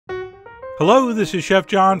Hello, this is Chef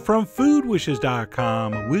John from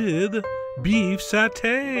foodwishes.com with beef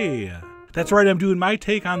satay. That's right, I'm doing my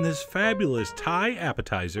take on this fabulous Thai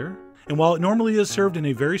appetizer. And while it normally is served in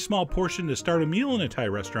a very small portion to start a meal in a Thai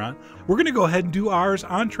restaurant, we're going to go ahead and do ours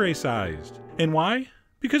entree sized. And why?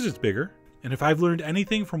 Because it's bigger. And if I've learned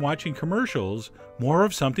anything from watching commercials, more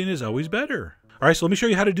of something is always better. Alright, so let me show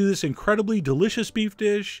you how to do this incredibly delicious beef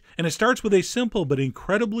dish. And it starts with a simple but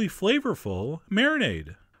incredibly flavorful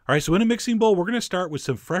marinade. Alright, so in a mixing bowl, we're going to start with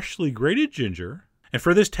some freshly grated ginger. And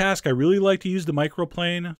for this task, I really like to use the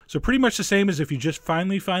microplane. So pretty much the same as if you just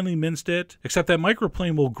finely minced it, except that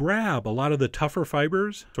microplane will grab a lot of the tougher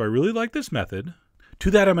fibers. So I really like this method.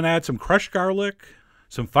 To that, I'm going to add some crushed garlic,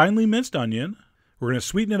 some finely minced onion. We're going to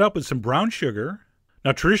sweeten it up with some brown sugar.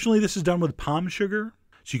 Now, traditionally, this is done with palm sugar.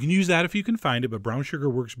 So you can use that if you can find it, but brown sugar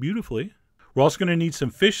works beautifully. We're also going to need some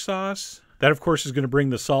fish sauce. That, of course, is going to bring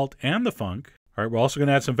the salt and the funk. All right, we're also going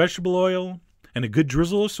to add some vegetable oil and a good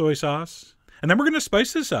drizzle of soy sauce. And then we're going to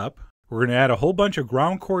spice this up. We're going to add a whole bunch of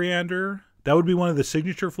ground coriander. That would be one of the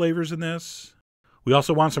signature flavors in this. We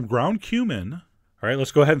also want some ground cumin. All right,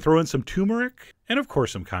 let's go ahead and throw in some turmeric and, of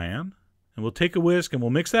course, some cayenne. And we'll take a whisk and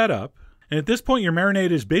we'll mix that up. And at this point, your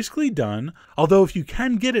marinade is basically done. Although if you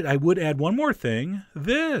can get it, I would add one more thing.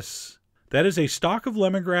 This. That is a stalk of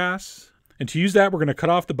lemongrass. And to use that, we're going to cut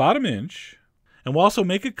off the bottom inch. And we'll also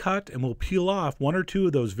make a cut and we'll peel off one or two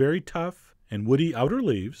of those very tough and woody outer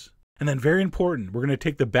leaves. And then very important, we're going to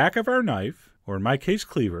take the back of our knife, or in my case,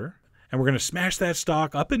 cleaver, and we're going to smash that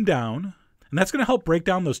stalk up and down. And that's going to help break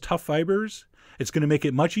down those tough fibers. It's going to make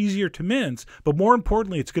it much easier to mince, but more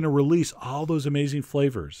importantly, it's going to release all those amazing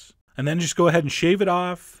flavors. And then just go ahead and shave it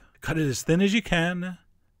off, cut it as thin as you can,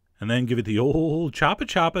 and then give it the old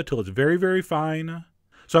choppa till it's very, very fine.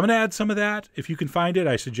 So I'm going to add some of that. If you can find it,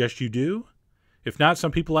 I suggest you do. If not, some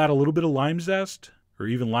people add a little bit of lime zest or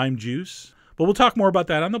even lime juice. But we'll talk more about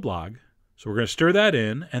that on the blog. So we're going to stir that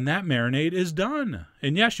in, and that marinade is done.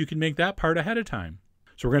 And yes, you can make that part ahead of time.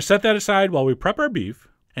 So we're going to set that aside while we prep our beef.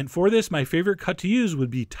 And for this, my favorite cut to use would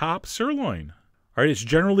be top sirloin. All right, it's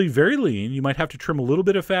generally very lean. You might have to trim a little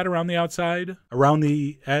bit of fat around the outside, around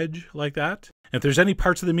the edge like that. And if there's any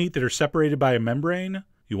parts of the meat that are separated by a membrane,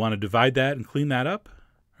 you want to divide that and clean that up.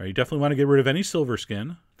 All right, you definitely want to get rid of any silver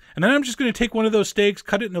skin. And then I'm just going to take one of those steaks,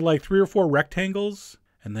 cut it into like 3 or 4 rectangles,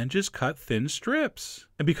 and then just cut thin strips.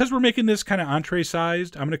 And because we're making this kind of entree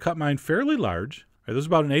sized, I'm going to cut mine fairly large. All right, those are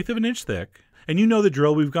about 1/8 of an inch thick. And you know the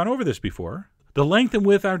drill, we've gone over this before. The length and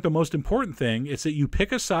width aren't the most important thing. It's that you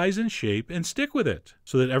pick a size and shape and stick with it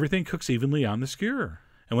so that everything cooks evenly on the skewer.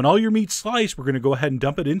 And when all your meat's sliced, we're going to go ahead and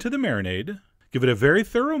dump it into the marinade. Give it a very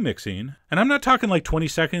thorough mixing. And I'm not talking like 20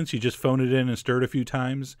 seconds, you just phone it in and stir it a few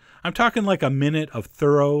times. I'm talking like a minute of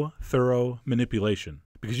thorough manipulation.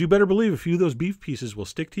 Because you better believe a few of those beef pieces will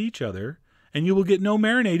stick to each other and you will get no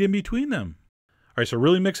marinade in between them. All right, so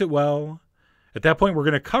really mix it well. At that point, we're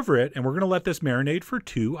going to cover it and we're going to let this marinate for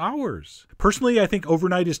 2 hours. Personally, I think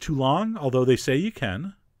overnight is too long, although they say you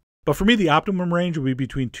can. But for me, the optimum range would be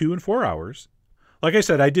between 2 and 4 hours. Like I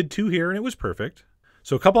said, I did 2 here and it was perfect.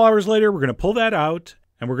 So a couple hours later, we're going to pull that out,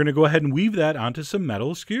 and we're going to go ahead and weave that onto some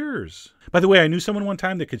metal skewers. By the way, I knew someone one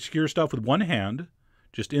time that could skewer stuff with one hand,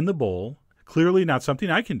 just in the bowl. Clearly not something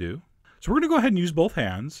I can do. So we're going to go ahead and use both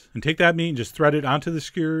hands, and take that meat and just thread it onto the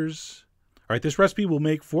skewers. All right, this recipe will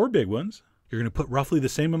make 4 big ones. You're going to put roughly the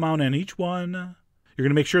same amount on each one. You're going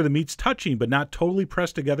to make sure the meat's touching, but not totally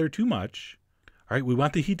pressed together too much. All right, we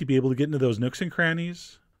want the heat to be able to get into those nooks and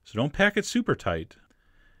crannies, so don't pack it super tight.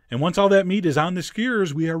 And once all that meat is on the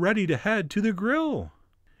skewers, we are ready to head to the grill.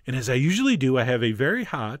 And as I usually do, I have a very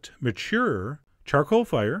hot, mature charcoal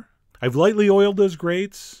fire. I've lightly oiled those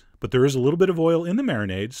grates, but there is a little bit of oil in the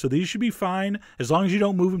marinade, so these should be fine as long as you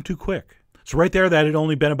don't move them too quick. So right there, that had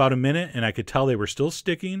only been about a minute, and I could tell they were still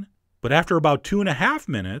sticking. But after about 2.5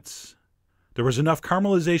 minutes, there was enough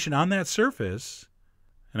caramelization on that surface,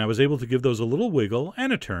 and I was able to give those a little wiggle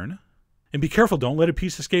and a turn. And be careful, don't let a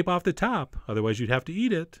piece escape off the top, otherwise you'd have to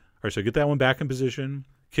eat it. All right, so get that one back in position.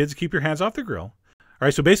 Kids, keep your hands off the grill. All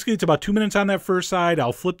right, so basically it's about 2 minutes on that first side.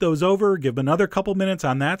 I'll flip those over, give them another couple minutes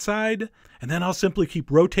on that side, and then I'll simply keep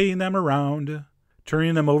rotating them around,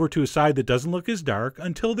 turning them over to a side that doesn't look as dark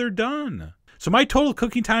until they're done. So my total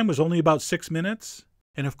cooking time was only about 6 minutes.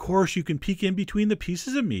 And of course, you can peek in between the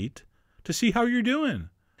pieces of meat to see how you're doing.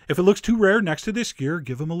 If it looks too rare next to this skewer,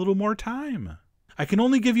 give them a little more time. I can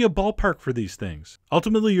only give you a ballpark for these things.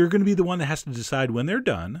 Ultimately, you're going to be the one that has to decide when they're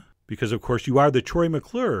done, because of course you are the Troy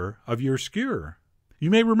McClure of your skewer.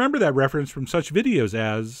 You may remember that reference from such videos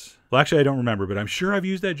as, well, actually I don't remember, but I'm sure I've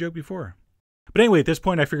used that joke before. But anyway, at this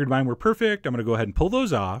point I figured mine were perfect. I'm going to go ahead and pull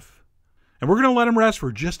those off. And we're going to let them rest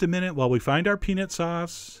for just a minute while we find our peanut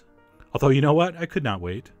sauce. Although, you know what? I could not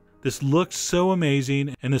wait. This looked so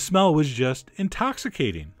amazing, and the smell was just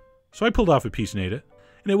intoxicating. So I pulled off a piece and ate it,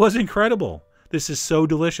 and it was incredible. This is so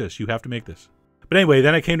delicious. You have to make this. But anyway,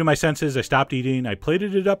 then I came to my senses. I stopped eating. I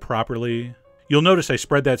plated it up properly. You'll notice I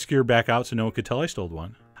spread that skewer back out so no one could tell I stole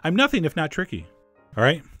one. I'm nothing if not tricky. All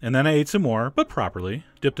right, and then I ate some more, but properly.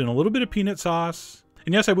 Dipped in a little bit of peanut sauce.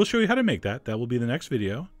 And yes, I will show you how to make that. That will be the next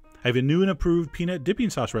video. I have a new and approved peanut dipping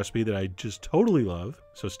sauce recipe that I just totally love,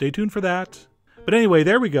 so stay tuned for that. But anyway,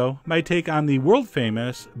 there we go. My take on the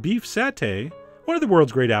world-famous beef satay, one of the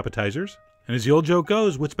world's great appetizers. And as the old joke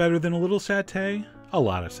goes, what's better than a little satay? A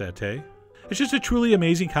lot of satay. It's just a truly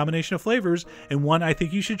amazing combination of flavors, and one I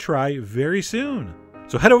think you should try very soon.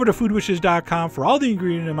 So head over to foodwishes.com for all the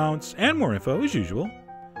ingredient amounts and more info as usual.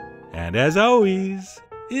 And as always,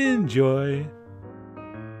 enjoy